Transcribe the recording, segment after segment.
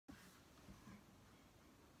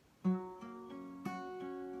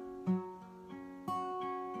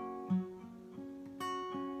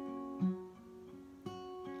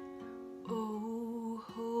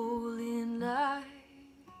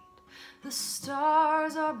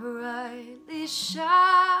stars are brightly shining.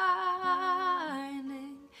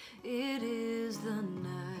 It is the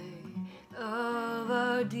night of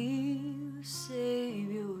our dear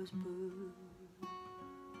Savior's birth.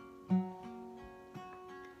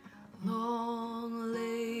 Long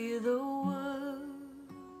lay the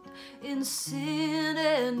world in sin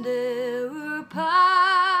and error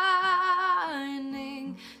pining,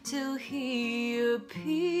 till He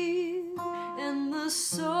appeared and the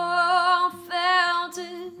soul felt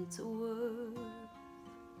its worth.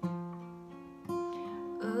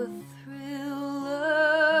 A thrill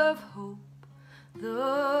of hope,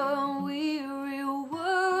 the weary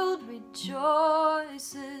world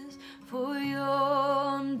rejoices, for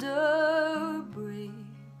yonder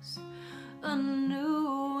breaks a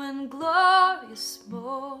new and glorious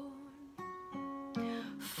morn.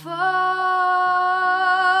 Fall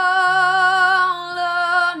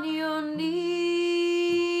on your knees,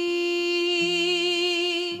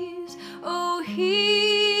 oh, hear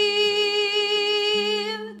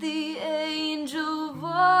the angel voices,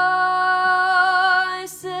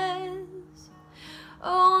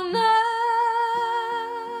 oh, night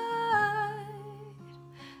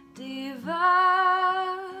divine,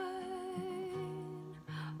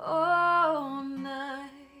 oh, night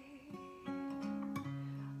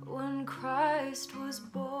when Christ was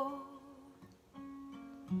born.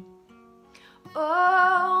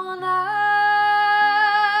 Oh, night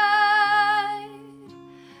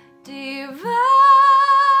divine,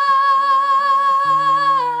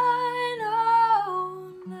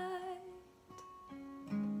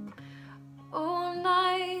 oh,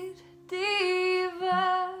 night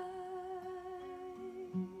divine.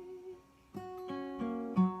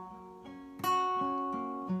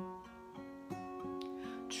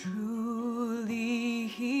 Truly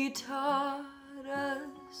He taught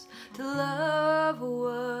us to love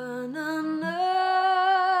one another.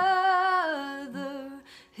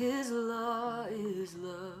 His law is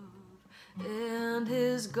love, and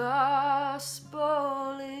His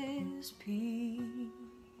gospel is peace.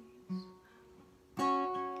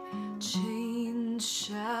 Chains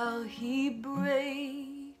shall He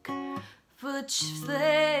break, for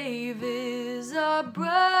slave is our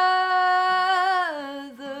brother,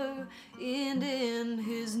 and in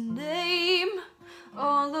His name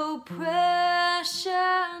all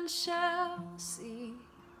oppression shall cease.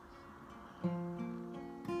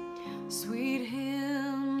 Sweet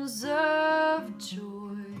hymns of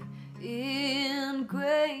joy in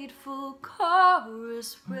grateful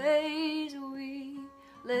chorus raise we,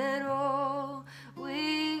 let all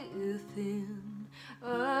within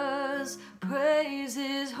us praise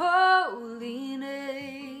His holy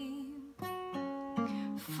name.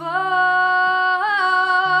 Fall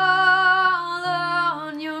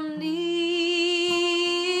on your knees,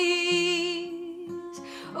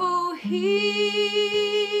 oh, hear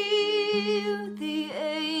the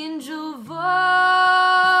angel voices,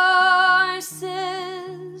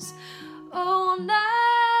 oh, night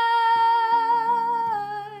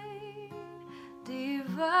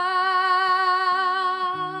divine.